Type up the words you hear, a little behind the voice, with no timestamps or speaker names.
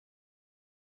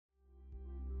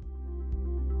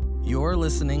You're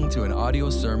listening to an audio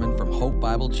sermon from Hope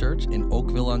Bible Church in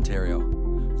Oakville, Ontario.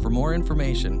 For more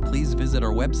information, please visit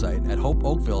our website at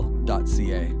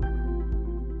hopeoakville.ca.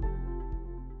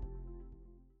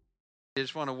 I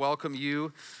just want to welcome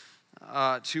you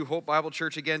to Hope Bible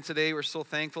Church again today. We're so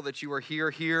thankful that you are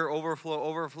here,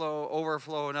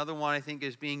 overflow. Another one I think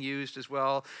is being used as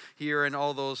well here, and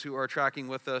all those who are tracking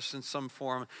with us in some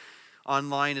form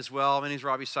online as well. My name is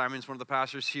Robbie Simons, one of the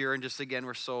pastors here, and just again,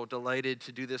 we're so delighted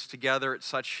to do this together. It's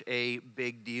such a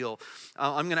big deal.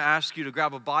 I'm going to ask you to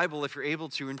grab a Bible if you're able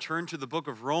to and turn to the book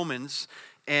of Romans.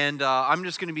 And I'm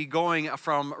just going to be going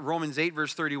from Romans 8,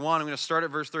 verse 31. I'm going to start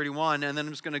at verse 31, and then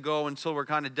I'm just going to go until we're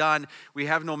kind of done. We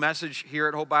have no message here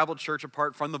at Hope Bible Church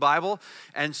apart from the Bible.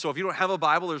 And so if you don't have a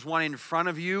Bible, there's one in front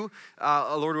of you.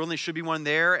 Lord willing, there should be one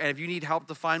there. And if you need help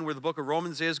to find where the book of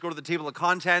Romans is, go to the table of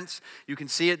contents. You can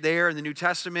see it there in the New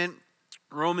Testament.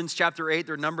 Romans chapter 8,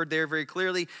 they're numbered there very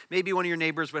clearly. Maybe one of your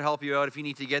neighbors would help you out if you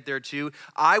need to get there too.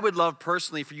 I would love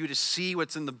personally for you to see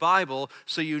what's in the Bible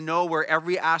so you know where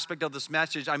every aspect of this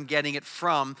message I'm getting it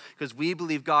from, because we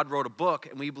believe God wrote a book,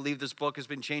 and we believe this book has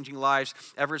been changing lives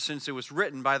ever since it was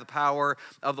written by the power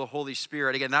of the Holy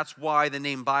Spirit. Again, that's why the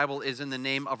name Bible is in the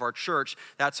name of our church.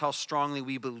 That's how strongly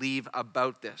we believe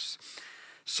about this.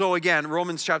 So again,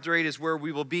 Romans chapter 8 is where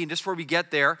we will be. And just before we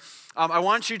get there, I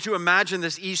want you to imagine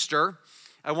this Easter.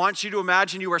 I want you to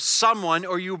imagine you are someone,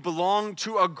 or you belong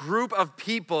to a group of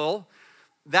people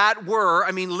that were,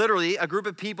 literally a group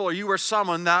of people, or you were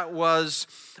someone that was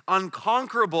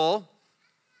unconquerable,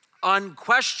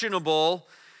 unquestionable,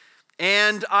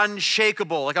 and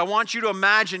unshakable. I want you to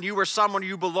imagine you were someone,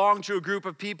 you belonged to a group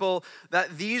of people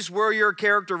that these were your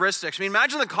characteristics.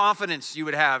 Imagine the confidence you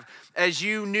would have as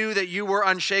you knew that you were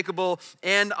unshakable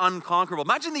and unconquerable.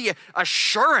 Imagine the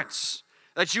assurance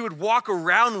that you would walk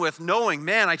around with knowing,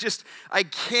 man, I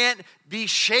can't be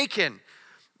shaken.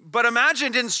 But imagine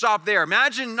it didn't stop there.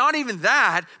 Imagine not even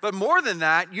that, but more than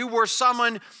that, you were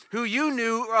someone who you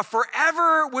knew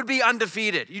forever would be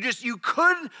undefeated. You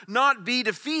could not be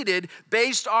defeated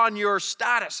based on your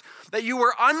status, that you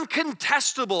were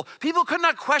uncontestable. People could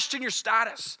not question your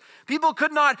status. People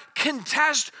could not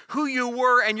contest who you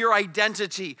were and your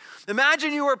identity.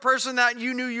 Imagine you were a person that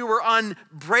you knew you were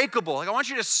unbreakable. I want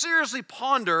you to seriously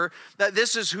ponder that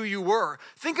this is who you were.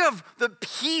 Think of the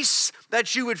peace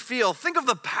that you would feel. Think of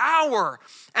the power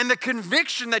and the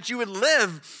conviction that you would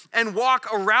live and walk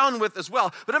around with as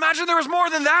well. But imagine there was more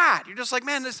than that. You're just like,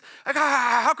 man,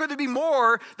 how could there be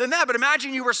more than that? But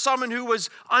imagine you were someone who was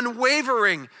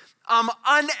unwavering,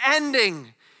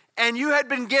 unending, and you had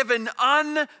been given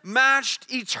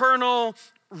unmatched eternal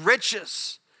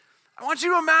riches. I want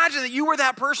you to imagine that you were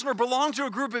that person or belonged to a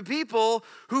group of people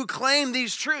who claim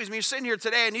these truths. You're sitting here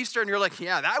today in Easter and you're like,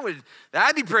 yeah,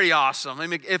 that'd be pretty awesome.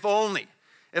 If only.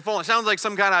 It sounds like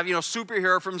some kind of,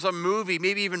 superhero from some movie,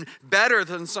 maybe even better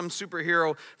than some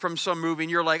superhero from some movie. And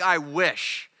you're like, I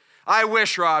wish,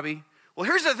 Robbie. Well,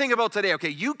 here's the thing about today, okay?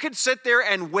 You could sit there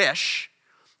and wish,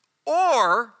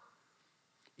 or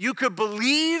you could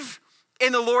believe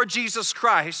in the Lord Jesus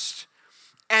Christ,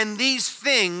 and these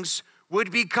things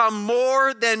would become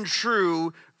more than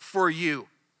true for you.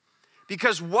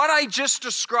 Because what I just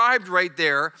described right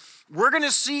there, we're going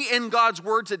to see in God's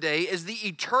word today is the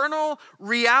eternal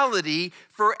reality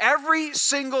for every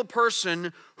single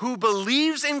person who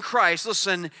believes in Christ,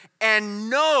 listen, and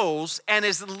knows and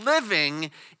is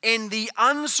living in the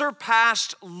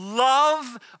unsurpassed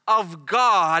love of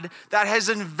God that has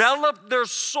enveloped their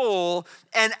soul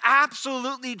and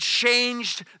absolutely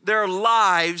changed their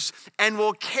lives and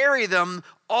will carry them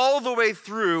all the way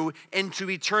through into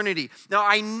eternity. Now,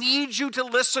 I need you to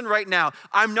listen right now.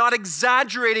 I'm not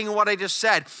exaggerating what I just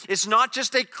said. It's not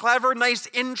just a clever, nice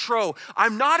intro.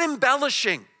 I'm not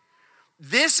embellishing.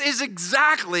 This is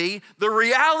exactly the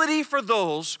reality for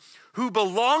those who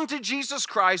belong to Jesus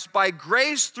Christ by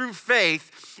grace through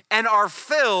faith and are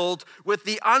filled with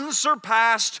the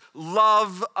unsurpassed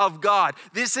love of God.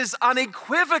 This is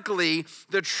unequivocally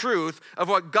the truth of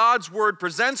what God's word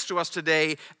presents to us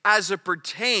today as it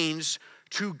pertains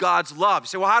to God's love. You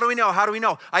say, well, how do we know? How do we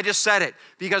know? I just said it.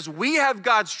 Because we have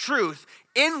God's truth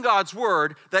in God's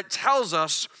word that tells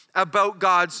us about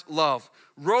God's love.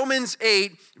 Romans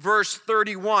 8, verse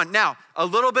 31. Now, a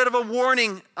little bit of a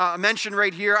warning mention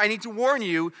right here. I need to warn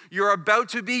you, you're about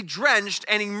to be drenched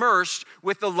and immersed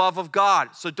with the love of God.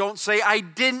 So don't say I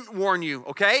didn't warn you,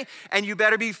 okay? And you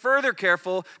better be further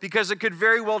careful because it could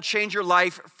very well change your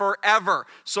life forever.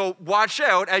 So watch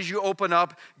out as you open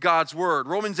up God's word.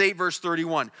 Romans 8, verse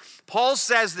 31. Paul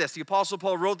says this. The Apostle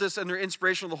Paul wrote this under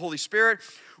inspiration of the Holy Spirit.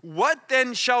 What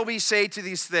then shall we say to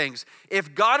these things?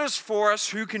 If God is for us,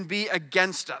 who can be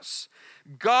against us?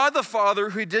 God the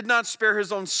Father, who did not spare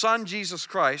his own Son, Jesus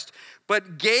Christ,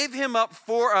 but gave him up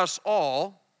for us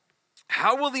all,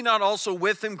 how will he not also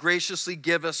with him graciously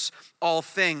give us all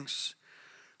things?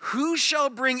 Who shall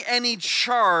bring any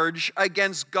charge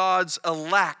against God's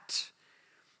elect?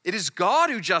 It is God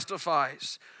who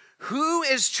justifies. Who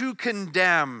is to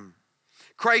condemn?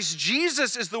 Christ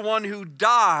Jesus is the one who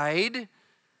died,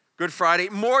 Good Friday.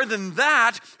 More than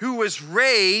that, who was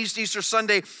raised, Easter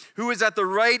Sunday, who is at the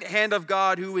right hand of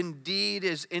God, who indeed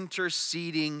is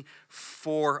interceding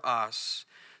for us.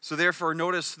 So therefore,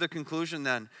 notice the conclusion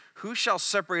then. Who shall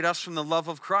separate us from the love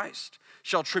of Christ?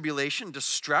 Shall tribulation,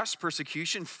 distress,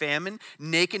 persecution, famine,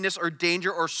 nakedness, or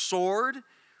danger, or sword?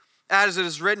 As it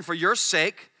is written, for your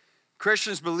sake,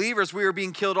 Christians, believers, we are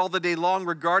being killed all the day long,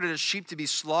 regarded as sheep to be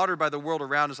slaughtered by the world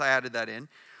around us. I added that in.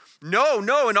 No,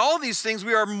 in all these things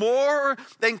we are more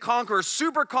than conquerors,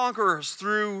 super conquerors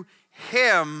through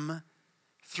him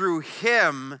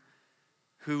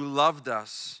who loved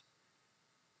us.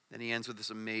 Then he ends with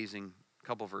this amazing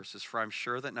couple verses. For I'm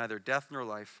sure that neither death nor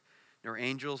life, nor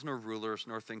angels nor rulers,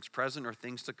 nor things present nor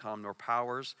things to come, nor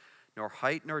powers, nor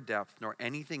height nor depth, nor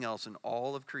anything else in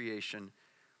all of creation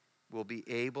will be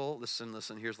able, listen,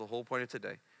 here's the whole point of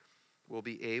today, will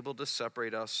be able to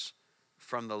separate us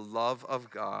from the love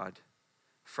of God,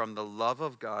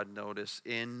 notice,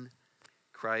 in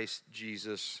Christ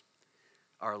Jesus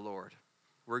our Lord.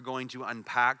 We're going to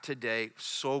unpack today,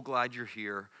 so glad you're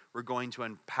here, we're going to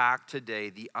unpack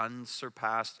today the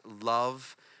unsurpassed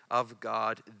love of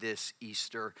God this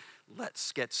Easter.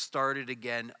 Let's get started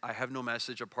again. I have no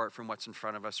message apart from what's in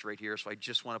front of us right here, so I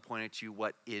just want to point out to you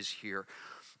what is here.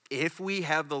 If we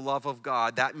have the love of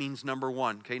God, that means number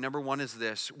one. Okay, number one is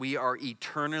this: we are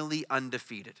eternally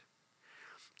undefeated.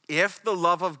 If the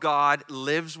love of God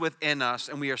lives within us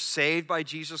and we are saved by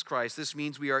Jesus Christ, this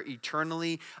means we are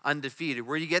eternally undefeated.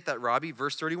 Where do you get that, Robbie?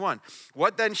 Verse 31.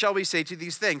 What then shall we say to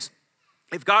these things?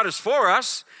 If God is for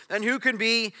us, then who can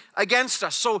be against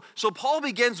us? So Paul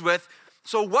begins with,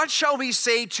 so what shall we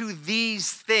say to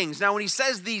these things? Now, when he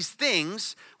says these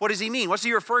things, what does he mean? What's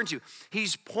he referring to?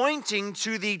 He's pointing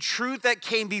to the truth that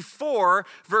came before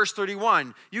verse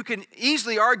 31. You can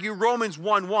easily argue Romans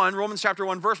chapter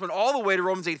 1, verse 1, all the way to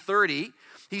Romans 8:30.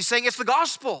 He's saying it's the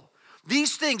gospel.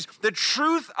 These things, the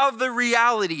truth of the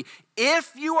reality.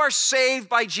 If you are saved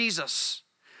by Jesus,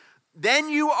 then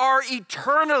you are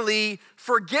eternally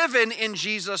forgiven in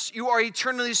Jesus. You are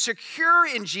eternally secure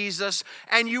in Jesus,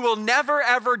 and you will never,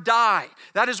 ever die.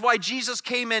 That is why Jesus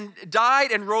came and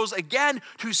died and rose again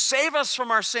to save us from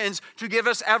our sins, to give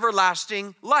us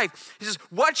everlasting life. He says,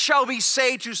 what shall we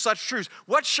say to such truths?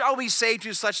 What shall we say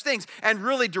to such things? And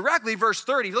really directly, verse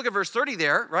 30, look at verse 30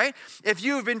 there, right? If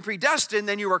you have been predestined,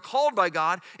 then you are called by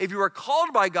God. If you are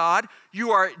called by God, you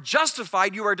are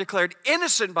justified. You are declared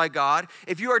innocent by God.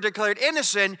 If you are declared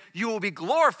innocent, you will be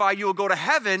glorified. You will go to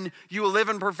heaven. You will live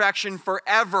in perfection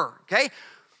forever, okay?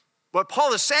 What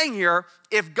Paul is saying here,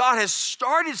 if God has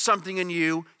started something in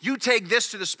you, you take this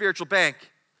to the spiritual bank.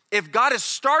 If God has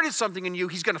started something in you,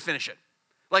 he's going to finish it.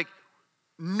 Like,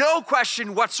 no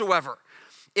question whatsoever.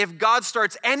 If God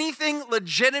starts anything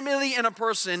legitimately in a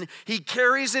person, he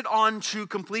carries it on to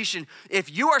completion.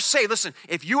 If you are saved, listen,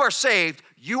 if you are saved,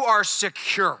 you are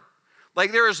secure.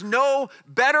 Like, there is no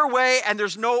better way and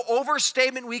there's no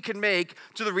overstatement we can make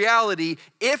to the reality.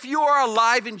 If you are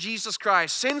alive in Jesus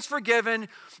Christ, sins forgiven,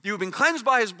 you've been cleansed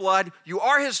by his blood, you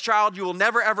are his child, you will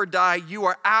never ever die, you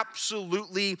are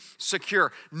absolutely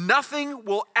secure. Nothing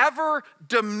will ever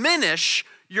diminish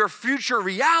your future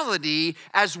reality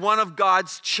as one of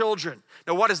God's children.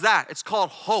 Now, what is that? It's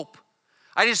called hope.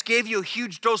 I just gave you a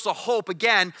huge dose of hope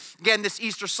again this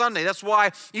Easter Sunday. That's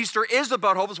why Easter is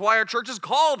about hope. That's why our church is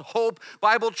called Hope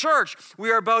Bible Church.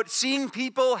 We are about seeing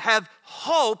people have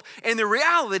hope in the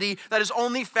reality that is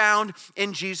only found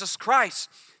in Jesus Christ.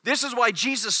 This is why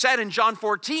Jesus said in John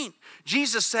 14,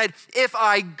 Jesus said, if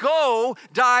I go,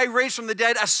 die, raise from the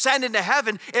dead, ascend into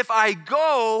heaven, if I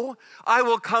go, I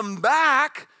will come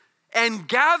back and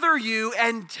gather you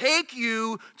and take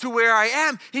you to where I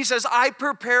am. He says, I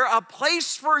prepare a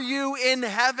place for you in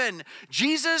heaven.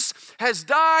 Jesus has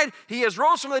died. He has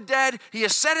rose from the dead. He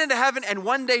ascended into heaven. And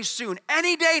one day soon,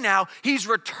 any day now, he's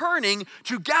returning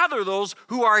to gather those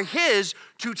who are his,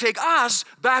 to take us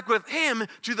back with him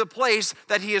to the place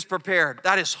that he has prepared.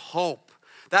 That is hope.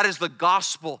 That is the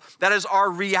gospel. That is our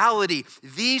reality.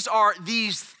 These are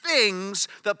these things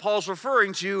that Paul's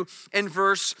referring to in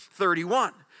verse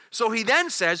 31. So he then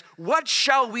says, what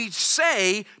shall we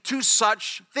say to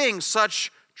such things, such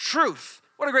truth?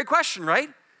 What a great question, right?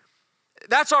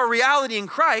 That's our reality in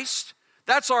Christ.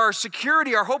 That's our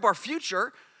security, our hope, our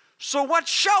future. So what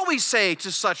shall we say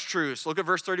to such truths? Look at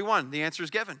verse 31. The answer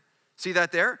is given. See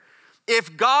that there?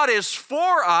 If God is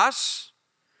for us,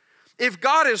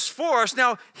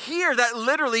 now hear that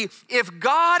literally, if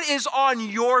God is on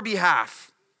your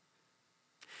behalf,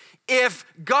 if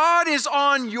God is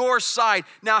on your side,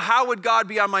 now how would God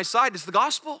be on my side? It's the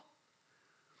gospel.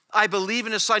 I believe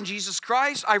in his son, Jesus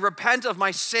Christ. I repent of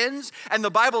my sins. And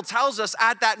the Bible tells us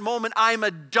at that moment, I'm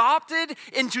adopted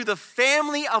into the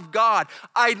family of God.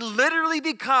 I literally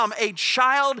become a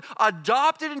child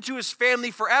adopted into his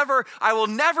family forever. I will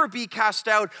never be cast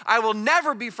out. I will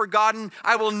never be forgotten.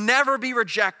 I will never be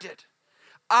rejected.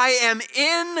 I am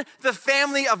in the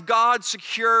family of God,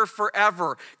 secure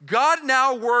forever. God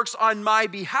now works on my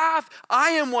behalf. I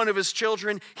am one of his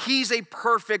children. He's a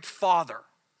perfect father.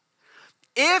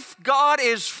 If God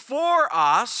is for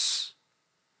us,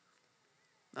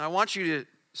 I want you to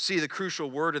see the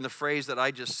crucial word in the phrase that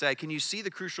I just said. Can you see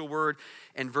the crucial word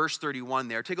in verse 31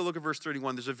 there? Take a look at verse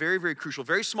 31. There's a very, very crucial,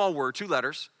 very small word, 2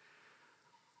 letters,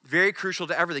 very crucial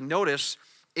to everything. Notice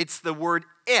it's the word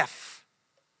if.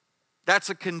 That's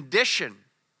a condition,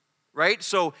 right?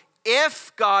 So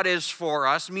if God is for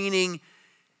us, meaning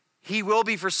he will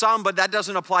be for some, but that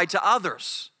doesn't apply to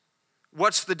others.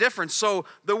 What's the difference? So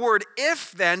the word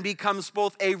if then becomes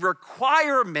both a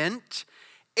requirement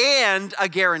and a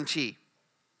guarantee.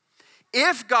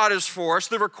 If God is for us,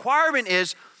 the requirement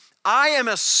is I am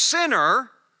a sinner.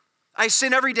 I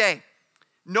sin every day.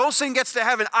 No sin gets to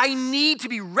heaven. I need to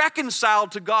be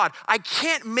reconciled to God. I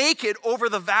can't make it over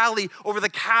the valley, over the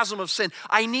chasm of sin.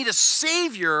 I need a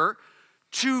Savior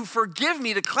to forgive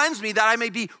me, to cleanse me, that I may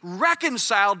be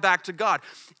reconciled back to God.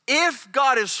 If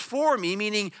God is for me,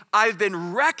 meaning I've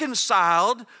been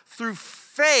reconciled through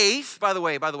faith, by the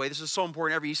way, this is so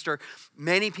important every Easter.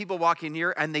 Many people walk in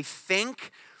here and they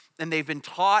think, and they've been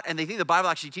taught, and they think the Bible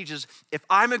actually teaches, if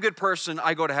I'm a good person,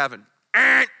 I go to heaven.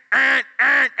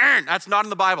 That's not in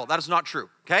the Bible. That is not true,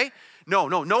 okay? No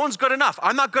one's good enough.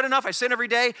 I'm not good enough. I sin every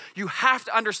day. You have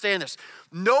to understand this.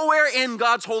 Nowhere in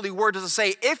God's holy word does it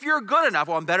say, if you're good enough,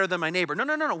 well, I'm better than my neighbor.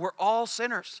 No. We're all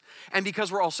sinners. And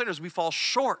because we're all sinners, we fall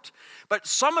short. But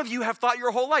some of you have thought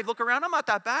your whole life, look around, I'm not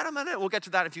that bad. We'll get to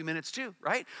that in a few minutes too,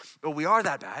 right? But we are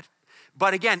that bad.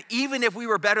 But again, even if we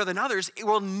were better than others, it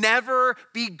will never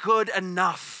be good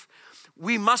enough.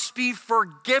 We must be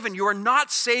forgiven. You are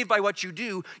not saved by what you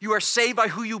do. You are saved by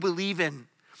who you believe in.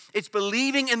 It's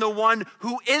believing in the one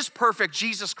who is perfect,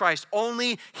 Jesus Christ.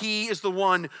 Only he is the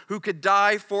one who could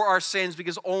die for our sins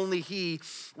because only he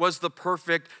was the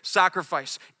perfect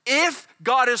sacrifice. If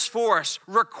God is for us,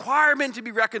 requirement to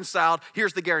be reconciled,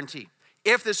 here's the guarantee.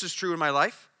 If this is true in my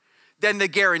life, then the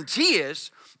guarantee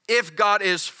is, if God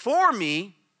is for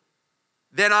me,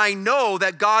 then I know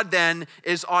that God then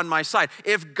is on my side.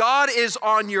 If God is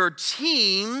on your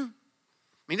team,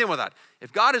 think about that.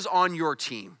 If God is on your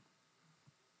team,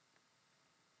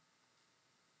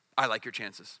 I like your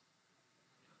chances.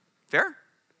 Fair?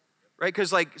 Right?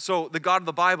 Because so the God of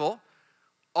the Bible,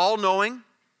 all-knowing,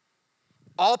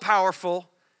 all-powerful,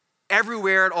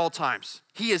 everywhere at all times.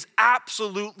 He is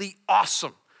absolutely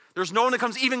awesome. There's no one that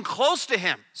comes even close to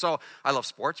him. So I love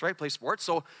sports, right? Play sports.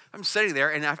 So I'm sitting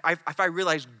there, and if I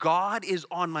realize God is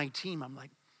on my team, I'm like,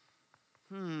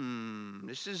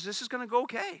 this is going to go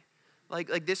okay.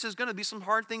 Like this is going to be some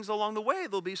hard things along the way.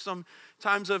 There'll be some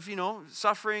times of,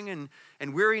 suffering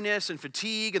and weariness and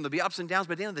fatigue, and there'll be ups and downs.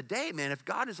 But at the end of the day, man, if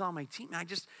God is on my team,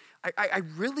 I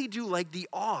really do like the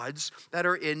odds that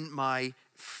are in my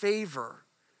favor,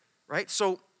 right?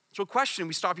 So question,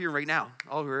 we stop here right now.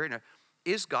 All we're right now.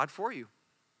 Is God for you?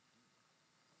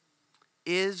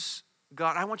 Is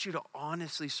God, I want you to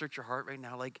honestly search your heart right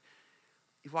now. Like,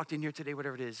 you've walked in here today,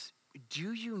 whatever it is.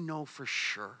 Do you know for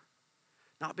sure?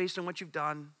 Not based on what you've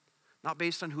done, not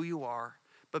based on who you are,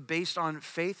 but based on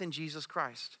faith in Jesus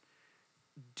Christ.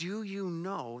 Do you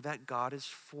know that God is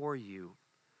for you?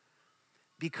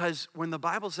 Because when the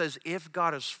Bible says, if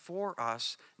God is for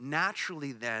us,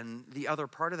 naturally then, the other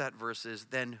part of that verse is,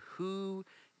 then who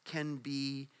can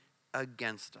be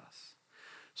against us?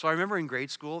 So I remember in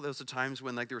grade school, there was the times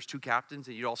when there was 2 captains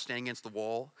and you'd all stand against the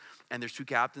wall, and there's 2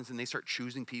 captains and they start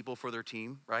choosing people for their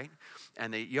team, right?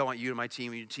 And I want you to my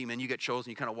team and your team, and you get chosen,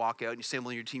 you kind of walk out and you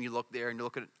assemble your team, you look there and you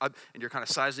look at up and you're kind of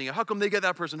sizing it. How come they get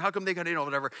that person? How come they got,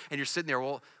 whatever? And you're sitting there,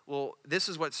 well, this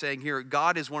is what's saying here.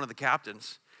 God is one of the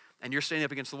captains and you're standing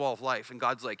up against the wall of life, and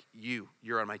God's like,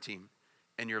 you're on my team.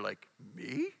 And you're like,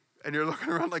 me? And you're looking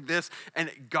around like this,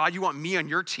 and God, you want me on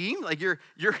your team? Like you're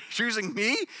choosing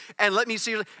me? And let me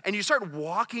see. And you start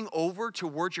walking over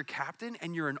towards your captain,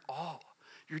 and you're in awe.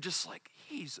 You're just like,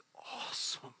 he's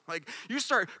awesome. Like you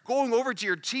start going over to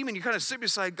your team, and you kind of sit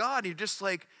beside God, and you're just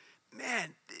like,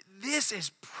 man, this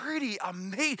is pretty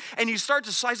amazing. And you start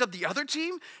to size up the other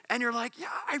team, and you're like, yeah,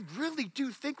 I really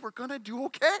do think we're gonna do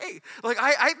okay. Like,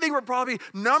 I think we're probably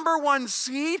number one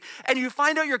seed, and you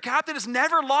find out your captain has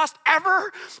never lost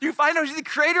ever. You find out he's the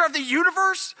creator of the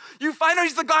universe. You find out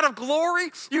he's the God of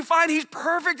glory. You find he's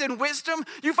perfect in wisdom.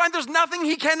 You find there's nothing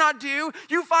he cannot do.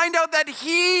 You find out that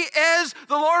he is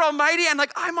the Lord Almighty, and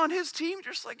like, I'm on his team.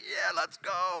 You're just like, yeah, let's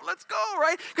go,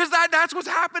 right? Because that's what's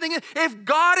happening. If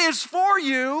God is for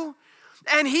you,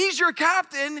 and he's your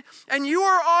captain, and you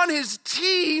are on his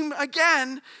team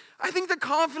again, I think the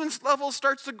confidence level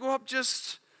starts to go up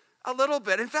just a little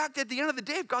bit. In fact, at the end of the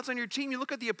day, if God's on your team, you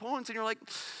look at the opponents and you're like,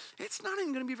 it's not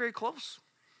even going to be very close.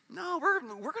 No, we're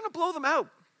going to blow them out.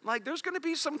 Like, there's going to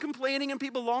be some complaining and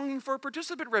people longing for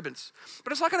participant ribbons,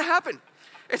 but it's not going to happen.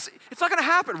 It's not going to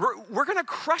happen. We're going to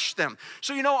crush them.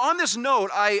 So, on this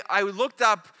note, I looked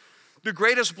up the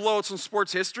greatest blowouts in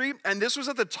sports history, and this was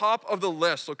at the top of the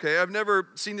list, okay? I've never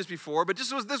seen this before, but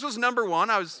this was number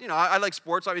one. I like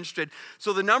sports, I'm interested.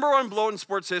 So the number one blowout in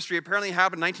sports history apparently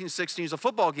happened in 1916. It was a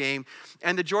football game,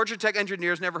 and the Georgia Tech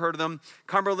Engineers, never heard of them.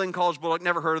 Cumberland College Bulldog,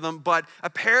 never heard of them, but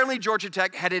apparently Georgia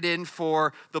Tech headed in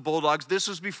for the Bulldogs. This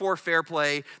was before fair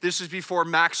play. This was before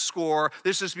max score.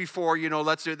 This was before,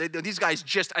 these guys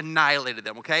just annihilated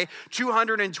them, okay?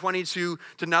 222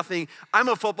 to nothing. I'm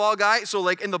a football guy, so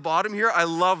like in the bottom here, I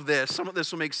love this. Some of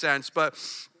this will make sense, but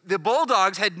the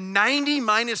Bulldogs had 90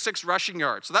 minus 6 rushing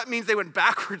yards. So that means they went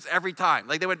backwards every time.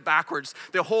 Like, they went backwards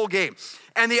the whole game.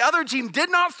 And the other team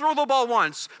did not throw the ball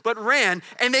once, but ran,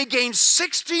 and they gained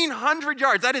 1,600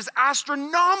 yards. That is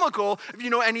astronomical if you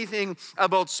know anything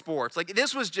about sports. Like,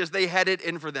 this was just, they headed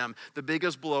in for them, the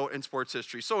biggest blowout in sports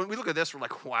history. So when we look at this, we're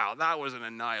like, wow, that was an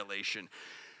annihilation.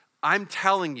 I'm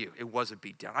telling you, it was a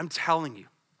beatdown. I'm telling you.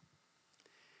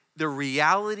 The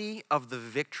reality of the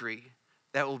victory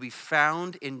that will be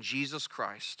found in Jesus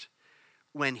Christ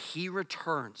when he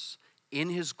returns in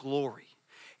his glory.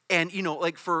 And,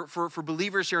 like for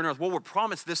believers here on earth, well, we're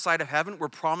promised this side of heaven. We're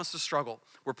promised to struggle.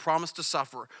 We're promised to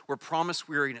suffer. We're promised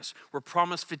weariness. We're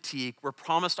promised fatigue. We're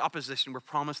promised opposition. We're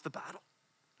promised the battle.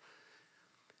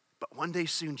 But one day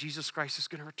soon, Jesus Christ is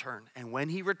going to return. And when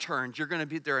he returns, you're going to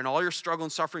be there in all your struggle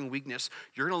and suffering and weakness.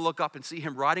 You're going to look up and see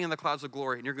him riding on the clouds of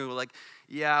glory. And you're going to go like,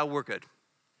 yeah, we're good.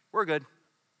 We're good.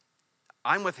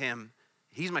 I'm with him.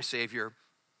 He's my Savior.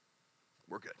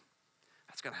 We're good.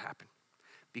 That's going to happen.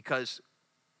 Because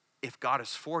if God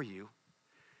is for you,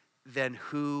 then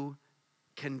who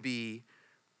can be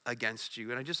against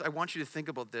you? And I want you to think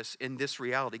about this in this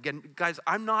reality. Again, guys,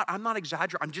 I'm not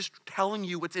exaggerating. I'm just telling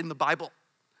you what's in the Bible.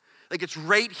 Like, it's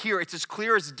right here. It's as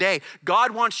clear as day.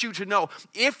 God wants you to know,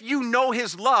 if you know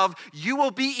his love, you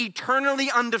will be eternally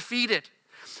undefeated.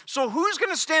 So who's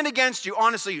going to stand against you?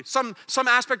 Honestly, some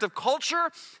aspect of culture,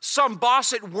 some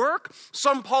boss at work,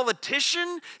 some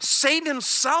politician, Satan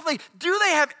himself. Like, do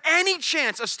they have any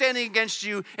chance of standing against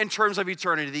you in terms of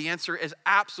eternity? The answer is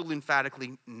absolutely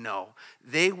emphatically no.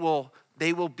 They will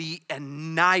be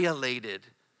annihilated,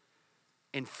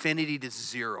 infinity to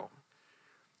zero.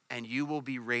 And you will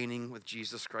be reigning with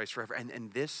Jesus Christ forever.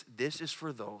 And this is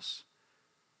for those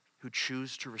who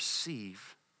choose to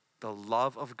receive the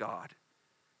love of God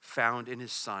found in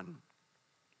his Son,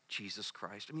 Jesus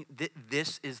Christ. I mean,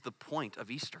 this is the point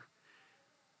of Easter.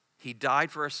 He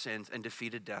died for our sins and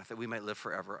defeated death that we might live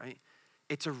forever.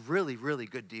 It's a really, really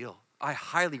good deal. I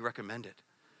highly recommend it.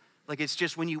 Like, it's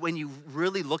just when you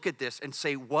really look at this and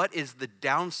say, what is the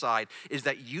downside, is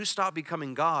that you stop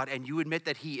becoming God and you admit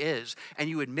that he is, and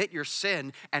you admit your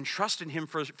sin and trust in him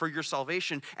for your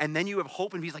salvation, and then you have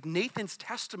hope. And he's like, Nathan's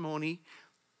testimony,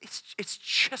 it's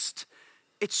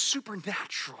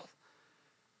supernatural.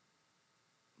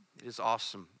 It is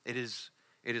awesome. It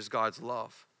is God's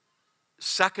love.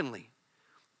 Secondly,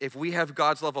 if we have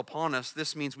God's love upon us,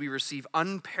 this means we receive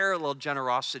unparalleled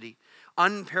generosity.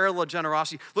 Unparalleled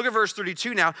generosity. Look at verse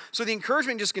 32 now. So the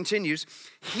encouragement just continues.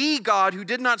 He, God, who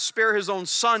did not spare his own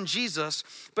Son, Jesus,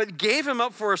 but gave him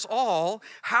up for us all,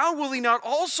 how will he not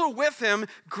also with him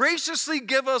graciously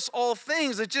give us all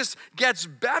things? It just gets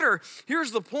better.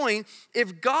 Here's the point.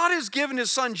 If God has given his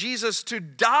Son, Jesus, to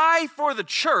die for the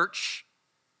church,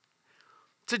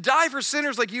 to die for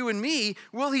sinners like you and me,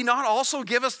 will he not also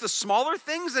give us the smaller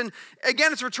things? And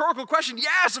again, it's a rhetorical question.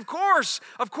 Yes, of course,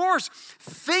 of course.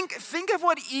 Think of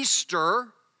what Easter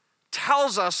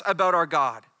tells us about our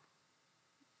God.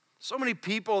 So many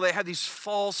people, they have these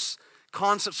false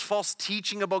concepts, false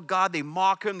teaching about God. They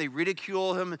mock him, they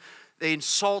ridicule him, they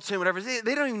insult him, whatever. They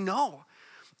don't even know.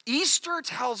 Easter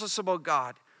tells us about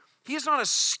God. He is not a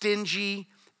stingy,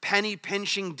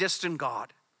 penny-pinching, distant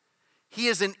God. He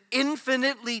is an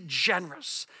infinitely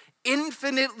generous,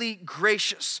 infinitely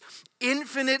gracious,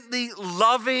 infinitely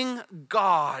loving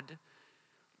God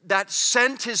that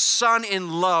sent his son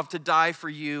in love to die for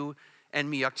you and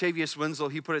me. Octavius Winslow,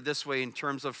 he put it this way in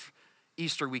terms of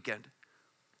Easter weekend.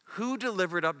 Who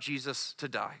delivered up Jesus to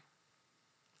die?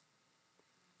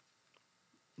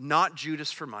 Not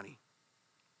Judas for money.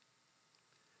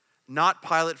 Not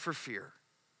Pilate for fear.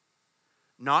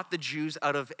 Not the Jews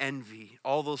out of envy.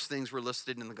 All those things were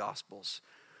listed in the Gospels.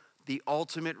 The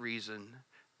ultimate reason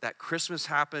that Christmas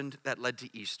happened that led to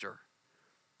Easter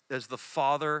is the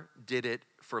Father did it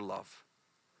for love.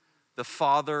 The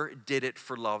Father did it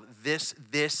for love. This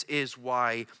is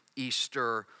why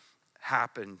Easter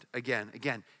happened. Again,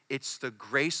 it's the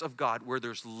grace of God. Where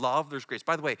there's love, there's grace.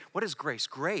 By the way, what is grace?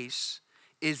 Grace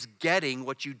is getting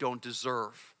what you don't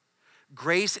deserve.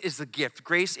 Grace is the gift.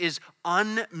 Grace is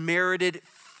unmerited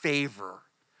favor.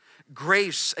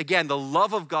 Grace, again, the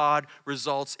love of God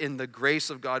results in the grace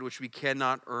of God, which we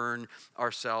cannot earn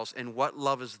ourselves. And what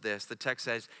love is this? The text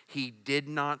says, he did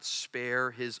not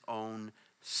spare his own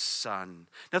son.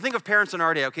 Now think of parents in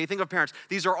our day, okay? Think of parents.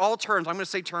 These are all terms. I'm going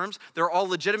to say terms. They're all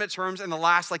legitimate terms in the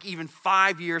last even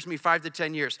 5 years, maybe 5 to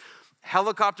 10 years.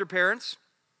 Helicopter parents,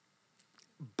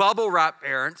 bubble wrap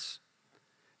parents,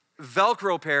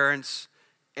 Velcro parents,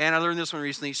 and I learned this one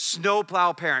recently,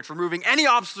 snowplow parents, removing any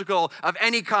obstacle of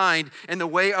any kind in the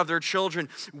way of their children.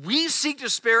 We seek to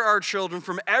spare our children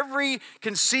from every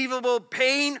conceivable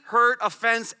pain, hurt,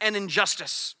 offense, and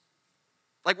injustice.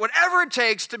 Whatever it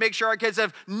takes to make sure our kids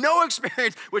have no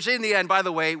experience, which in the end, by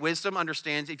the way, wisdom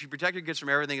understands if you protect your kids from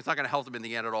everything, it's not going to help them in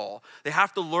the end at all. They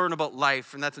have to learn about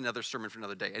life, and that's another sermon for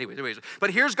another day. Anyways.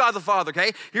 But here's God the Father,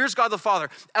 okay? Here's God the Father.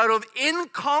 Out of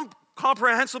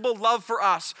incomprehensible love for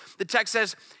us, the text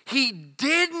says, he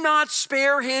did not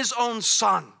spare his own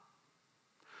son,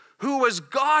 who was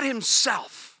God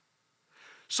himself.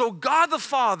 So God the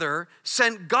Father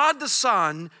sent God the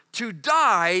Son to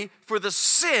die for the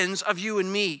sins of you and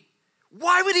me.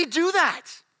 Why would he do that?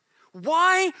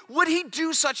 Why would he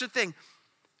do such a thing?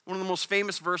 One of the most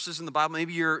famous verses in the Bible,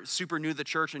 maybe you're super new to the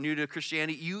church and new to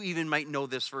Christianity, you even might know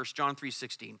this verse, John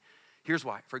 3:16. Here's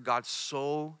why. For God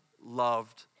so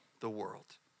loved the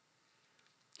world,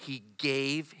 he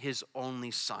gave his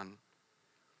only son,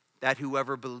 that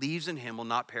whoever believes in him will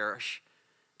not perish,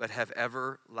 but have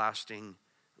everlasting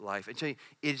life. I tell you,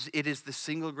 it is the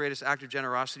single greatest act of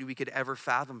generosity we could ever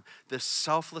fathom. The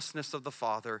selflessness of the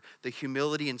Father, the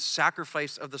humility and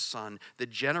sacrifice of the Son, the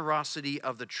generosity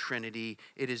of the Trinity.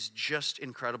 It is just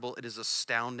incredible. It is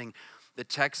astounding. The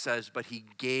text says, but he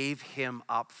gave him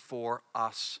up for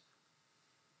us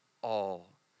all.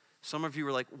 Some of you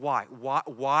were like, why?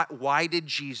 Why did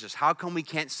Jesus? How come we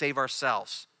can't save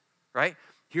ourselves? Right?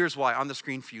 Here's why on the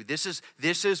screen for you. This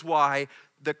is why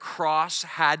the cross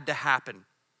had to happen.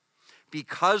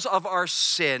 Because of our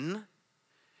sin,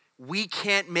 we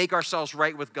can't make ourselves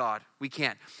right with God. We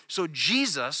can't. So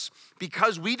Jesus,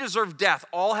 because we deserve death,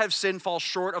 all have sinned, fall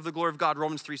short of the glory of God,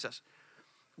 Romans 3 says.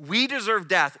 We deserve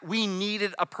death. We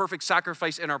needed a perfect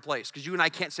sacrifice in our place because you and I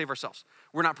can't save ourselves.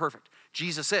 We're not perfect.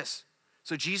 Jesus is.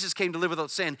 So Jesus came to live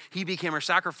without sin. He became our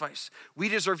sacrifice. We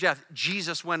deserve death.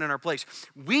 Jesus went in our place.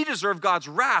 We deserve God's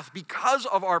wrath because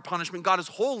of our punishment. God is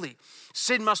holy.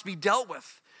 Sin must be dealt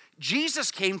with. Jesus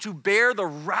came to bear the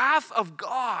wrath of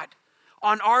God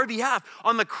on our behalf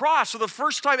on the cross. So the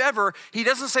first time ever, he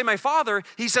doesn't say my Father.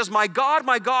 He says, my God,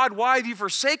 why have you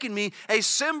forsaken me? A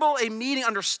symbol, a meaning,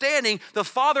 understanding. The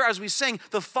Father, as we sing,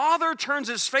 the Father turns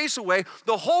his face away.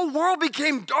 The whole world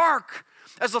became dark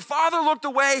as the Father looked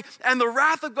away and the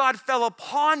wrath of God fell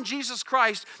upon Jesus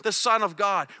Christ, the Son of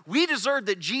God. We deserved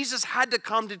that Jesus had to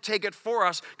come to take it for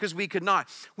us because we could not.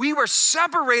 We were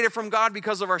separated from God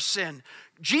because of our sin.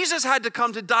 Jesus had to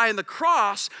come to die on the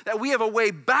cross that we have a way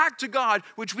back to God,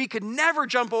 which we could never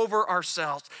jump over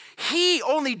ourselves.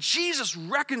 Only Jesus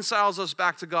reconciles us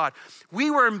back to God.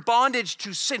 We were in bondage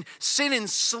to sin. Sin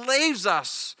enslaves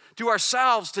us to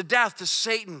ourselves, to death, to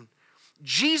Satan.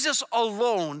 Jesus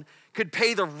alone could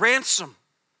pay the ransom,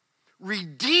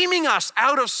 redeeming us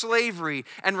out of slavery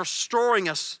and restoring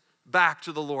us back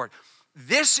to the Lord.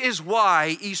 This is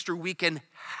why Easter weekend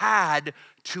had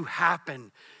to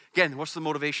happen. Again, what's the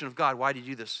motivation of God? Why did he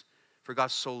do this? For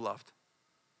God so loved.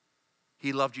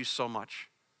 He loved you so much.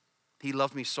 He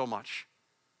loved me so much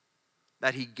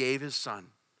that he gave his son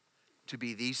to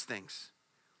be these things,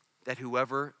 that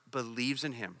whoever believes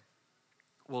in him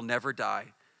will never die,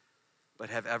 but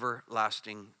have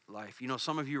everlasting life. You know,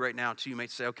 some of you right now too, you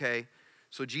might say, okay,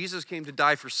 so Jesus came to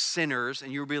die for sinners,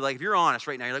 and you'll be like, if you're honest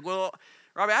right now, you're like, well,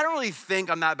 Robbie, I don't really think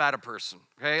I'm that bad a person,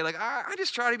 okay? Like, I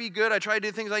just try to be good. I try to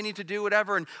do things I need to do,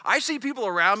 whatever. And I see people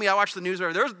around me. I watch the news.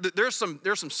 There's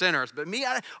some sinners. But me,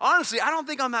 honestly, I don't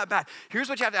think I'm that bad. Here's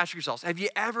what you have to ask yourselves. Have you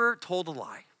ever told a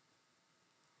lie?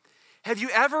 Have you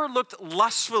ever looked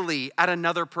lustfully at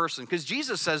another person? Because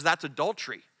Jesus says that's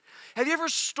adultery. Have you ever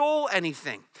stole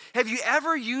anything? Have you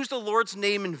ever used the Lord's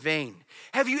name in vain?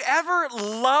 Have you ever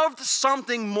loved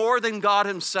something more than God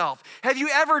himself? Have you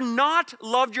ever not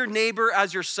loved your neighbor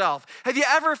as yourself? Have you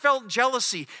ever felt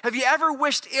jealousy? Have you ever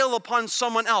wished ill upon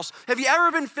someone else? Have you ever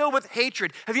been filled with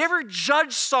hatred? Have you ever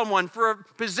judged someone for a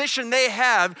position they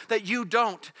have that you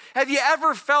don't? Have you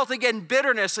ever felt, again,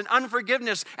 bitterness and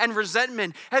unforgiveness and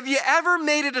resentment? Have you ever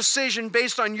made a decision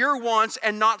based on your wants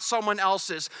and not someone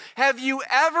else's? Have you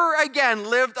ever, again,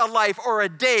 lived a life or a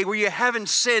day where you haven't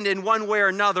sinned in one way or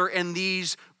another in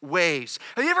these ways?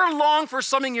 Have you ever longed for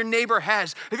something your neighbor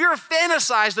has? Have you ever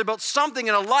fantasized about something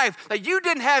in a life that you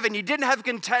didn't have and you didn't have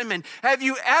contentment? Have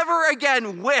you ever,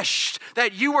 again, wished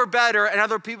that you were better and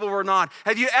other people were not?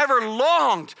 Have you ever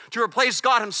longed to replace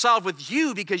God himself with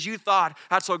you because you thought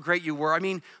that's how great you were? I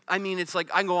mean, it's like,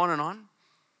 I can go on and on.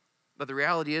 But the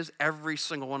reality is, every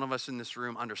single one of us in this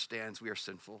room understands we are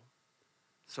sinful.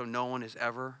 So no one is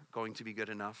ever going to be good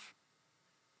enough.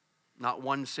 Not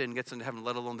one sin gets into heaven,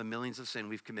 let alone the millions of sin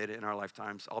we've committed in our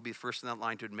lifetimes. I'll be first in that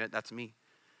line to admit that's me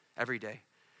every day.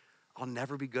 I'll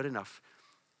never be good enough.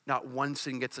 Not one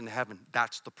sin gets into heaven.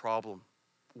 That's the problem.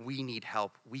 We need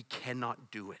help. We cannot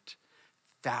do it.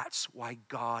 That's why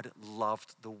God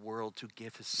loved the world to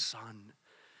give his son,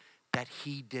 that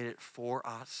he did it for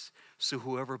us, so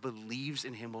whoever believes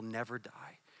in him will never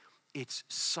die. It's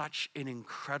such an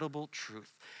incredible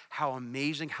truth. How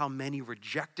amazing how many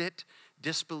reject it,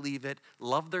 disbelieve it,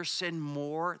 love their sin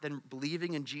more than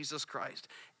believing in Jesus Christ,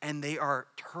 and they are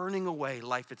turning away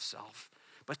life itself.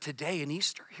 But today in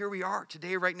Easter, here we are,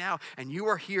 today, right now, and you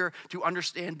are here to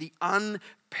understand the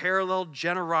unparalleled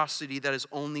generosity that is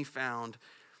only found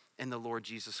in the Lord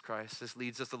Jesus Christ. This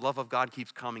leads us, the love of God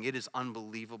keeps coming. It is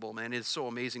unbelievable, man. It is so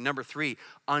amazing. Number 3,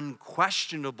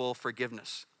 unquestionable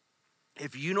forgiveness.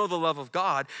 If you know the love of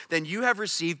God, then you have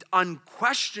received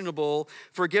unquestionable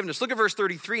forgiveness. Look at verse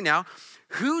 33 now.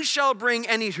 Who shall bring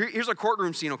any, here's a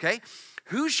courtroom scene, okay?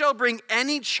 Who shall bring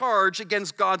any charge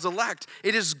against God's elect?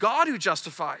 It is God who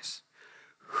justifies.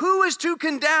 Who is to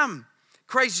condemn?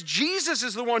 Christ Jesus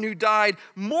is the one who died,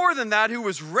 more than that, who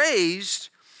was raised,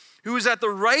 who is at the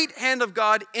right hand of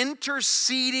God,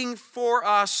 interceding for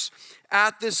us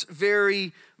at this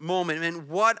very moment. And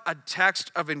what a text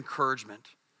of encouragement.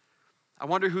 I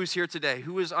wonder who's here today,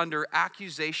 who is under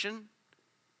accusation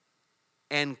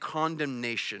and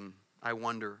condemnation, I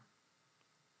wonder.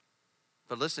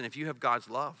 But listen, if you have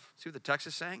God's love, see what the text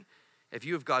is saying? If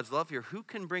you have God's love here, who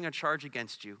can bring a charge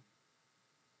against you?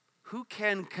 Who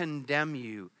can condemn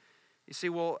you? You say,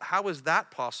 well, how is that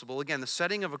possible? Again, the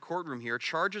setting of a courtroom here,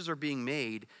 charges are being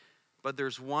made, but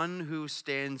there's one who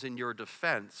stands in your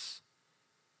defense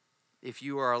if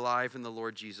you are alive in the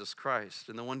Lord Jesus Christ.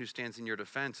 And the one who stands in your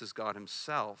defense is God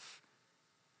himself.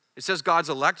 It says God's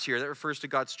elect here. That refers to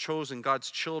God's chosen,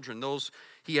 God's children, those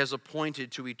he has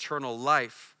appointed to eternal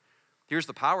life. Here's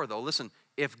the power, though. Listen,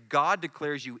 if God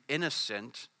declares you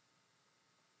innocent,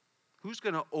 who's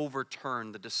going to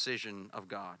overturn the decision of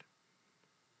God?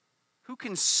 Who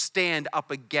can stand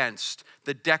up against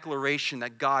the declaration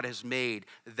that God has made?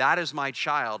 That is my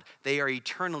child. They are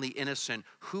eternally innocent.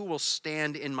 Who will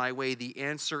stand in my way? The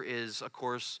answer is, of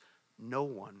course, no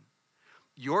one.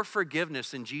 Your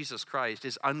forgiveness in Jesus Christ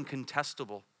is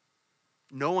uncontestable.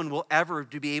 No one will ever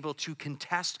be able to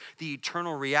contest the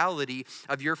eternal reality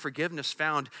of your forgiveness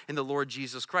found in the Lord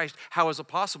Jesus Christ. How is it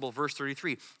possible? Verse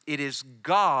 33, it is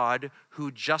God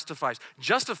who justifies.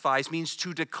 Justifies means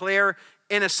to declare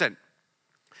innocent.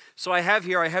 So I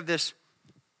have this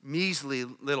measly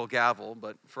little gavel,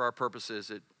 but for our purposes,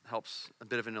 it helps a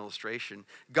bit of an illustration.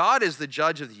 God is the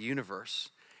judge of the universe.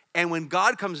 And when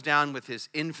God comes down with his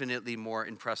infinitely more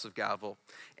impressive gavel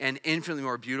and infinitely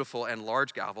more beautiful and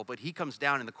large gavel, but he comes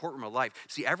down in the courtroom of life.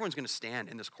 See, everyone's going to stand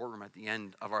in this courtroom at the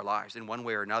end of our lives in one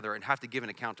way or another and have to give an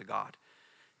account to God.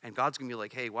 And God's going to be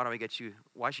like, hey,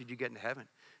 why should you get into heaven?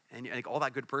 And like all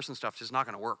that good person stuff is just not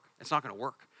going to work. It's not going to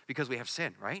work because we have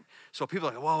sin, right? So people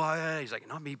are like, well, he's like,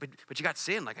 not me, but you got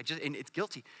sin. And it's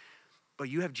guilty. But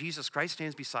you have Jesus Christ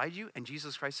stands beside you, and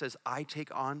Jesus Christ says, I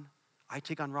take on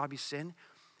Robbie's sin.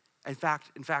 In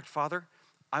fact, Father,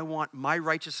 I want my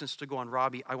righteousness to go on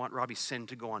Robbie. I want Robbie's sin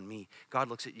to go on me. God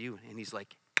looks at you, and he's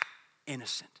like,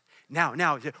 innocent.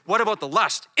 Now, what about the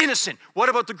lust? Innocent. What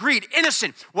about the greed?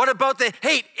 Innocent. What about the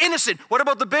hate? Innocent. What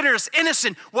about the bitterness?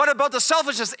 Innocent. What about the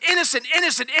selfishness?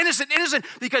 Innocent.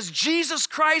 Because Jesus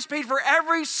Christ paid for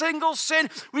every single sin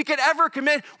we could ever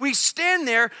commit. We stand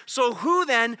there. So who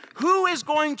is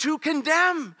going to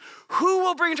condemn? Who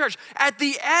will bring a charge? At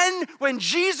the end, when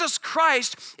Jesus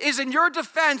Christ is in your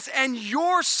defense and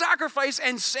your sacrifice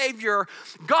and Savior,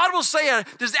 God will say,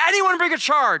 does anyone bring a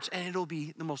charge? And it'll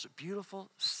be the most beautiful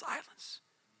silence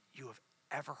you have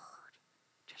ever heard.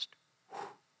 Just, whew.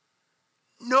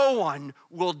 No one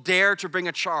will dare to bring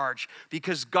a charge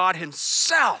because God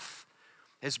himself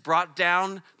has brought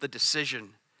down the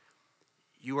decision.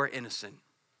 You are innocent,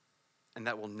 and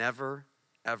that will never,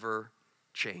 ever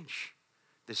change.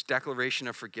 This declaration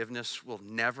of forgiveness will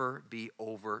never be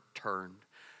overturned.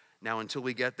 Now, until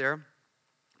we get there,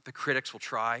 the critics will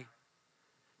try,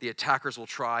 the attackers will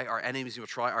try, our enemies will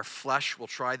try, our flesh will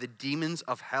try, the demons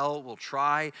of hell will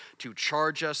try to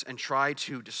charge us and try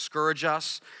to discourage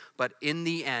us. But in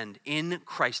the end, in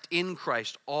Christ,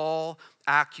 all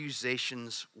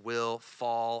accusations will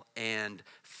fall and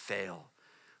fail.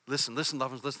 Listen, loved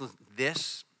ones, listen.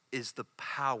 This is the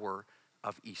power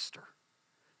of Easter.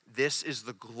 This is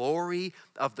the glory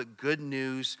of the good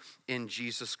news in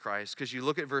Jesus Christ. Because you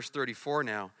look at verse 34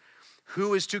 now.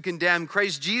 Who is to condemn?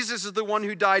 Christ Jesus is the one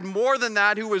who died. More than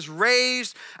that, who was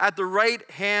raised at the right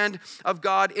hand of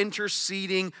God,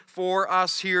 interceding for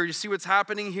us here. You see what's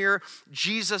happening here?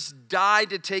 Jesus died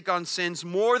to take on sins.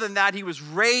 More than that, he was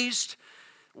raised.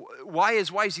 Why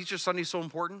is Easter Sunday so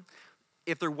important?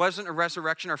 If there wasn't a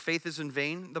resurrection, our faith is in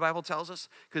vain, the Bible tells us.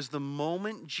 Because the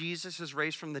moment Jesus is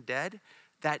raised from the dead,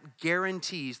 that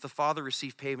guarantees the Father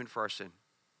received payment for our sin.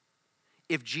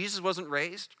 If Jesus wasn't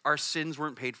raised, our sins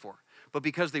weren't paid for. But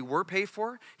because they were paid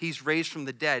for, he's raised from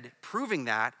the dead, proving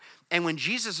that. And when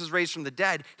Jesus is raised from the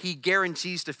dead, he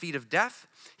guarantees defeat of death.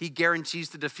 He guarantees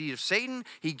the defeat of Satan.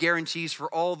 He guarantees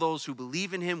for all those who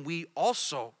believe in him, we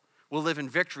also will live in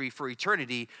victory for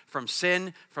eternity from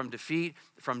sin, from defeat,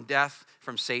 from death,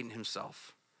 from Satan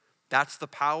himself. That's the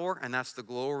power and that's the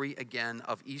glory, again,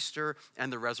 of Easter and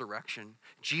the resurrection.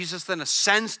 Jesus then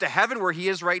ascends to heaven where he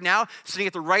is right now, sitting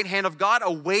at the right hand of God,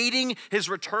 awaiting his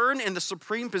return in the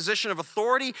supreme position of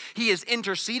authority. He is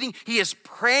interceding. He is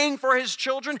praying for his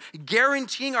children,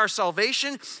 guaranteeing our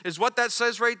salvation, is what that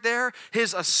says right there.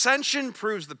 His ascension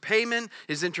proves the payment.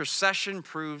 His intercession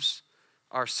proves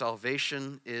our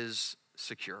salvation is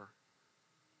secure.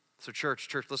 So church,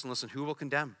 listen, who will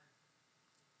condemn?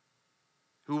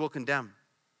 Who will condemn?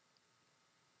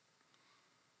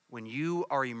 When you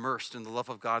are immersed in the love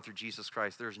of God through Jesus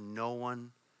Christ, there's no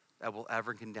one that will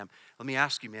ever condemn. Let me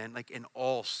ask you, man, like in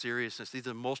all seriousness, these are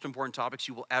the most important topics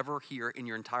you will ever hear in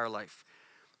your entire life.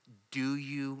 Do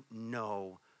you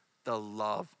know the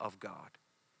love of God?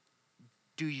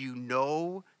 Do you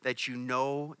know that you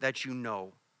know that you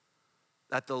know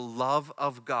that the love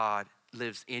of God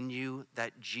lives in you,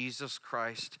 that Jesus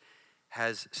Christ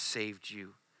has saved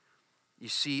you? You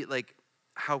see, like,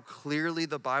 how clearly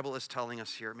the Bible is telling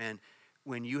us here, man,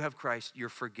 when you have Christ, your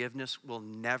forgiveness will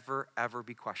never, ever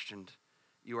be questioned.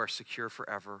 You are secure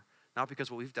forever, not because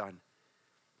of what we've done,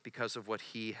 because of what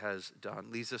he has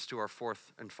done. Leads us to our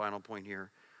fourth and final point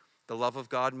here. The love of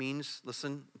God means,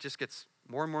 listen, it just gets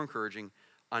more and more encouraging,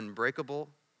 unbreakable,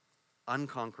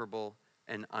 unconquerable,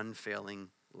 and unfailing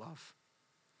love.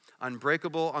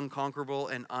 Unbreakable, unconquerable,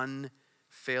 and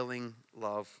unfailing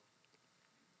love.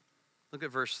 Look at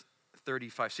verse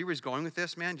 35. See where he's going with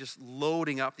this, man? Just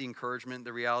loading up the encouragement,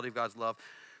 the reality of God's love.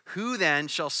 Who then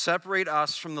shall separate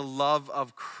us from the love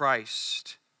of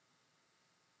Christ?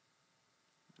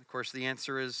 Of course, the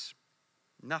answer is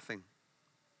nothing.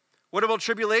 What about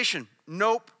tribulation?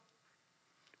 Nope.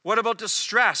 What about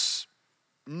distress?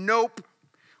 Nope.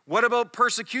 What about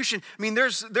persecution? I mean, there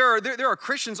are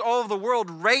Christians all over the world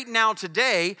right now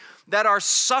today that are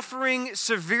suffering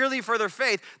severely for their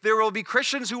faith. There will be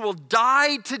Christians who will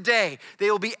die today.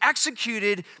 They will be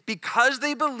executed because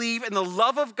they believe in the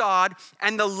love of God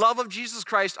and the love of Jesus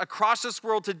Christ across this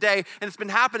world today, and it's been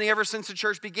happening ever since the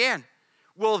church began.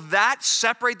 Will that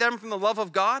separate them from the love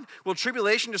of God? Will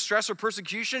tribulation, distress, or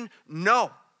persecution?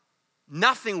 No.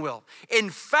 Nothing will. In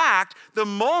fact, the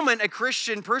moment a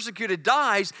Christian persecuted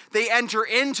dies, they enter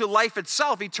into life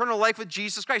itself, eternal life with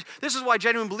Jesus Christ. This is why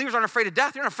genuine believers aren't afraid of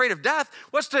death. They're not afraid of death.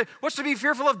 What's to be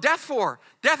fearful of death for?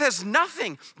 Death has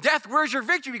nothing. Death, where's your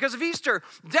victory because of Easter?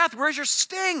 Death, where's your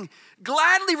sting?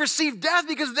 Gladly receive death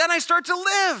because then I start to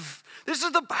live. This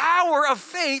is the power of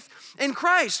faith in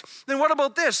Christ. Then what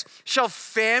about this? Shall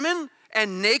famine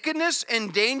and nakedness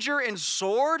and danger and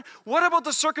sword? What about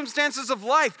the circumstances of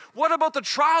life? What about the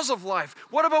trials of life?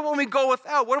 What about when we go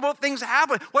without? What about things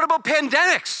happen? What about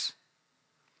pandemics?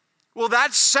 Will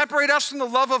that separate us from the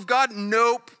love of God?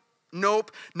 Nope.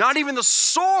 Not even the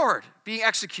sword being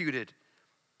executed.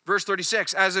 Verse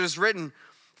 36, as it is written,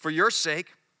 for your sake,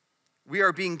 we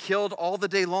are being killed all the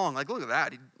day long. Like, look at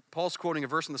that. Paul's quoting a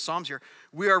verse in the Psalms here.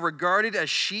 We are regarded as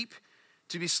sheep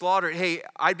to be slaughtered. Hey,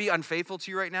 I'd be unfaithful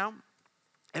to you right now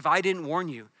if I didn't warn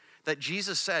you that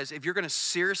Jesus says if you're going to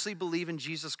seriously believe in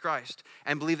Jesus Christ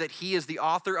and believe that he is the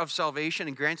author of salvation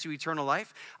and grants you eternal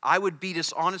life, I would be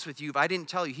dishonest with you if I didn't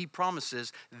tell you he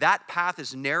promises that path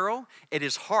is narrow, it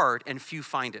is hard, and few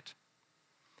find it.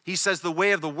 He says the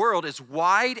way of the world is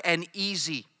wide and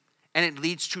easy, and it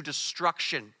leads to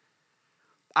destruction.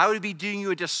 I would be doing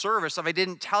you a disservice if I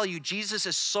didn't tell you Jesus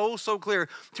is so clear.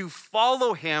 To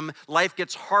follow him, life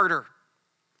gets harder.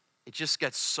 It just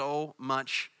gets so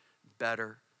much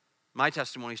better. My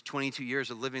testimony is 22 years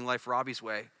of living life Robbie's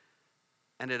way.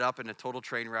 Ended up in a total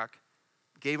train wreck.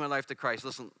 Gave my life to Christ.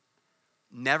 Listen,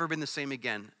 never been the same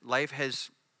again. Life has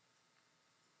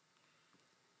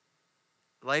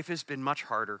been much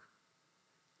harder,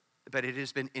 but it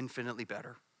has been infinitely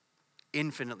better.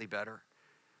 Infinitely better.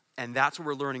 And that's what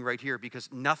we're learning right here,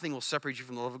 because nothing will separate you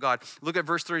from the love of God. Look at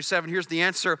verse 37. Here's the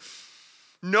answer.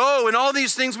 No, in all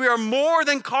these things we are more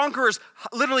than conquerors,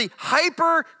 literally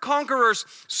hyper conquerors,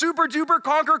 super duper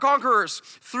conquerors.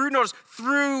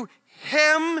 Through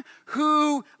him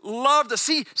who loved us.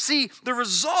 See, the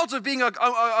result of being a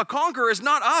conqueror is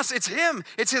not us, it's him.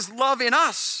 It's his love in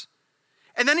us.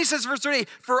 And then he says, verse 38,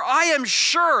 for I am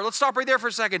sure, let's stop right there for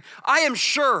a second. I am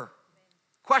sure.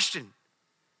 Question.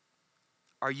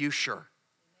 Are you sure?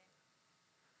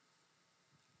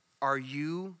 Are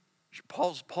you,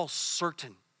 Paul's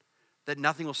certain that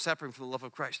nothing will separate him from the love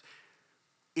of Christ.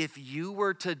 If you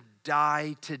were to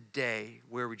die today,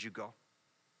 where would you go?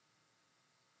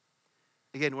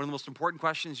 Again, one of the most important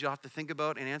questions you'll have to think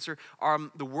about and answer.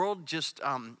 The world just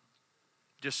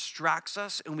distracts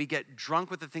us, and we get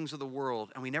drunk with the things of the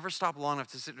world, and we never stop long enough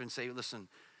to sit there and say, listen,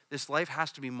 this life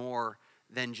has to be more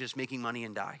than just making money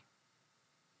and die.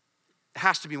 It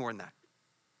has to be more than that.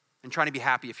 And trying to be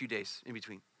happy a few days in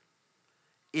between.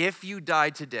 If you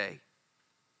died today,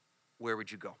 where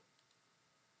would you go?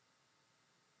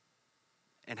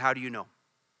 And how do you know?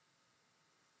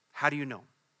 How do you know?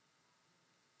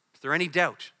 Is there any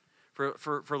doubt?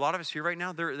 For a lot of us here right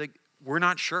now, we're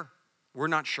not sure. We're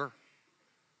not sure.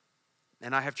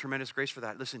 And I have tremendous grace for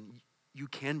that. Listen, you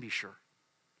can be sure.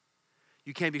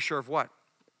 You can be sure of what?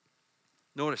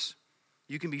 Notice,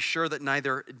 you can be sure that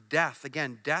neither death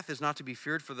is not to be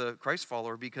feared for the Christ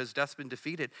follower, because death's been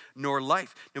defeated, nor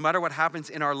life. No matter what happens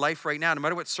in our life right now, no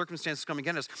matter what circumstances come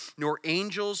against us, nor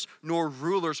angels, nor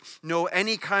rulers, nor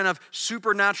any kind of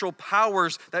supernatural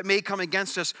powers that may come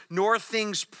against us, nor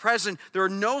things present. There are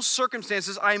no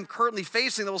circumstances I am currently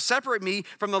facing that will separate me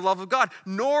from the love of God,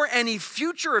 nor any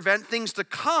future event, things to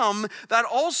come, that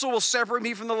also will separate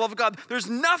me from the love of God. There's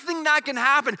nothing that can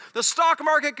happen. The stock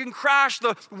market can crash.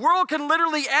 The world can literally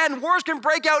end. Wars can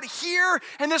break out here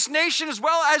in this nation as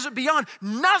well as beyond.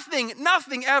 Nothing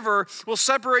ever will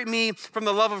separate me from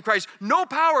the love of Christ. No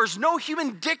powers, no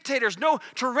human dictators, no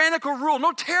tyrannical rule,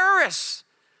 no terrorists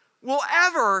will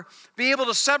ever be able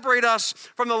to separate us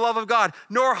from the love of God.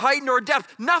 Nor height, nor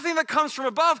depth. Nothing that comes from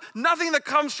above, nothing that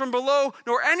comes from below,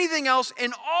 nor anything else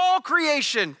in all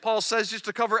creation, Paul says, just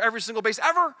to cover every single base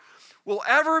ever, will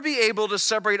ever be able to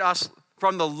separate us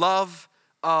from the love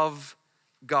of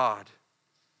God.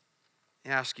 I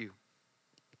ask you,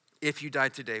 if you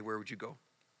died today, where would you go?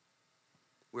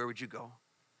 Where would you go?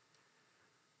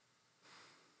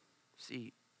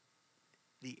 See,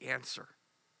 the answer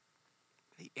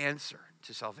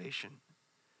to salvation,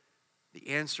 the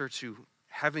answer to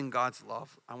having God's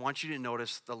love, I want you to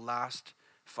notice the last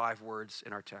 5 words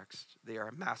in our text. They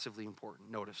are massively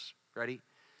important. Notice, ready?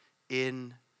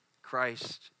 In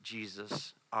Christ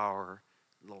Jesus our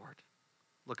Lord.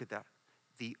 Look at that.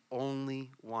 The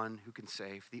only one who can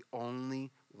save, the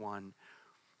only one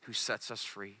who sets us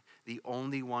free, the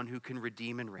only one who can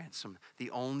redeem and ransom,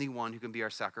 the only one who can be our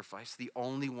sacrifice, the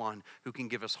only one who can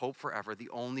give us hope forever, the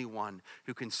only one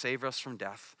who can save us from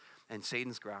death and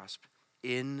Satan's grasp,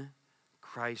 in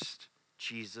Christ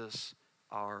Jesus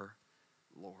our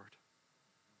Lord.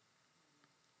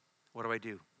 What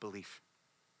do? Belief.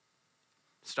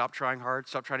 Stop trying hard.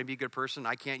 Stop trying to be a good person.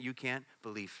 I can't, you can't.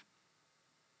 Believe.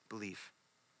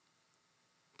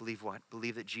 Believe what?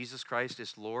 Believe that Jesus Christ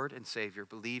is Lord and Savior.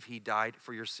 Believe he died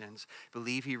for your sins.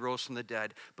 Believe he rose from the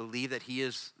dead. Believe that he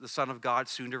is the Son of God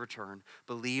soon to return.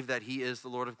 Believe that he is the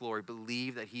Lord of glory.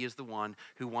 Believe that he is the one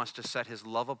who wants to set his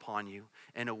love upon you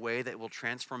in a way that will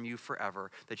transform you forever,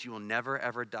 that you will never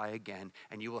ever die again,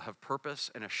 and you will have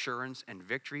purpose and assurance and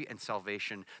victory and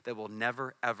salvation that will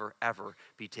never ever ever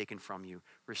be taken from you.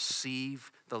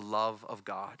 Receive the love of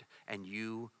God and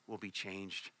you will be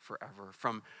changed forever.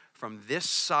 From this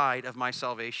side of my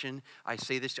salvation, I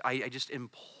say this, I just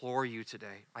implore you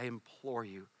today. I implore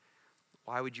you.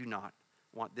 Why would you not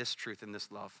want this truth and this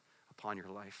love upon your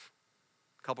life?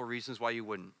 A couple reasons why you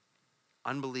wouldn't.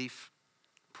 Unbelief,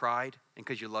 pride, and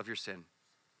because you love your sin.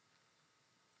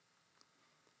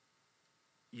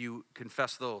 You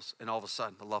confess those, and all of a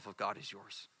sudden, the love of God is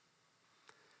yours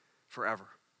forever.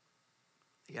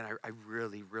 Again, I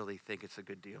really, really think it's a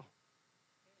good deal.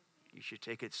 You should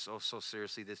take it so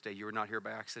seriously this day. You are not here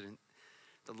by accident.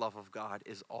 The love of God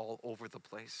is all over the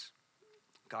place.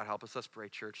 God help us. Let's pray,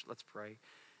 church. Let's pray.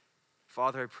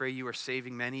 Father, I pray you are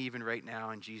saving many even right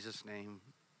now in Jesus' name.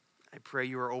 I pray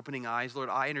you are opening eyes. Lord,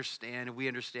 I understand and we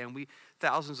understand.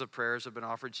 Thousands of prayers have been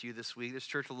offered to you this week. This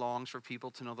church longs for people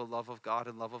to know the love of God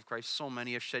and love of Christ. So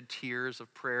many have shed tears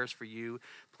of prayers for you.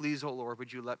 Please, oh Lord,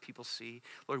 would you let people see?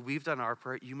 Lord, we've done our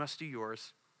part. You must do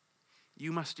yours.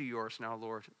 You must do yours now,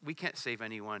 Lord. We can't save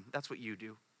anyone. That's what you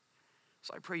do.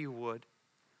 So I pray you would.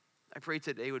 I pray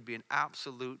today would be an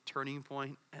absolute turning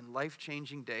point and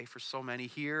life-changing day for so many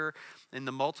here in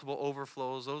the multiple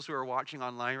overflows. Those who are watching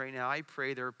online right now, I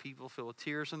pray there are people filled with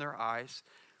tears in their eyes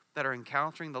that are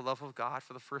encountering the love of God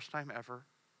for the first time ever.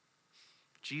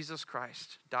 Jesus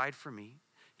Christ died for me.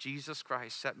 Jesus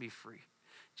Christ set me free.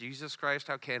 Jesus Christ,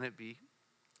 how can it be?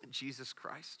 Jesus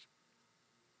Christ.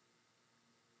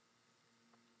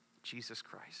 Jesus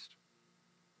Christ.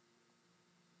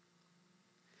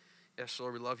 Yes,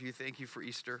 Lord, we love you. Thank you for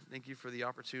Easter. Thank you for the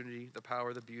opportunity, the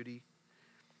power, the beauty.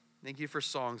 Thank you for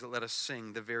songs that let us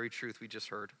sing the very truth we just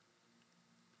heard.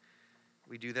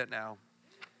 We do that now.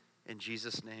 In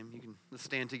Jesus' name, let's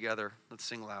stand together. Let's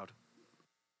sing loud.